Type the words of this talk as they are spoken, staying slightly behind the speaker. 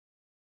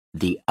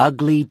The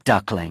Ugly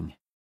Duckling.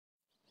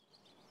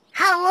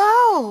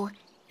 Hello.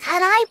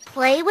 Can I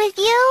play with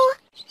you?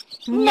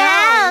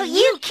 No,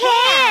 you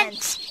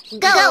can't.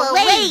 Go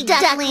away,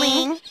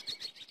 duckling.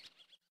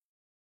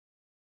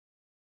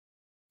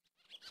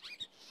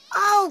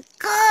 Oh,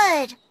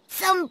 good.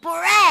 Some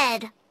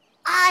bread.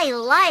 I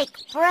like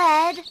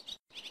bread.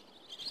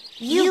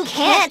 You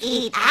can't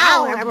eat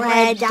our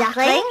bread,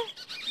 duckling.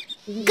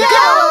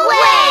 Go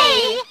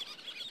away!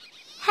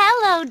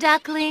 Hello,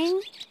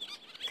 duckling.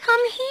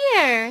 Come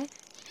here.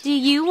 Do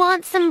you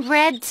want some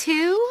bread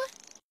too?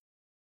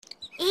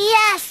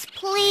 Yes,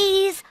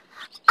 please.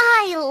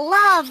 I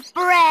love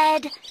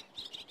bread.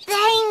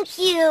 Thank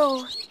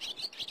you.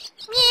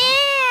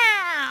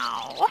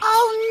 Meow.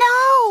 Oh,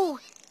 no.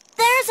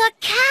 There's a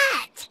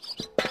cat.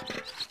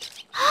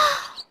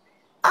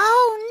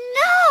 Oh,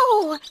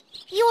 no.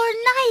 Your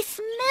nice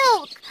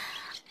milk.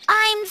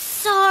 I'm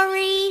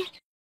sorry.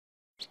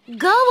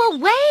 Go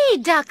away,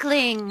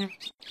 duckling.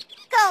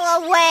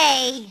 Go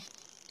away.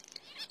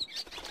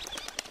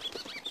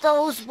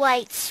 Those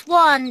white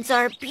swans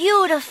are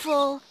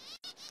beautiful.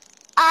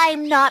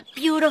 I'm not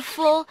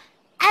beautiful, and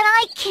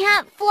I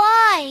can't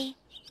fly.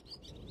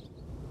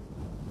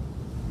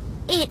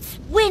 It's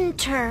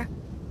winter.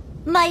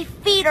 My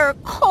feet are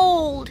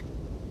cold.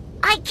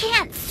 I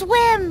can't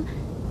swim.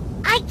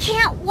 I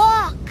can't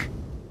walk.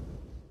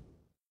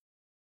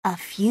 A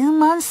few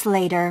months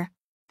later,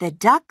 the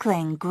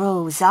duckling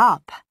grows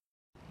up.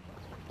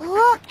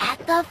 Look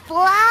at the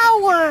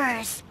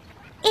flowers.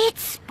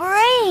 It's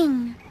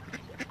spring.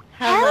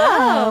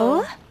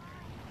 Hello.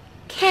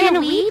 Can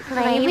we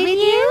play with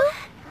you?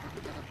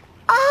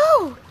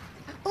 Oh,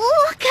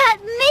 look at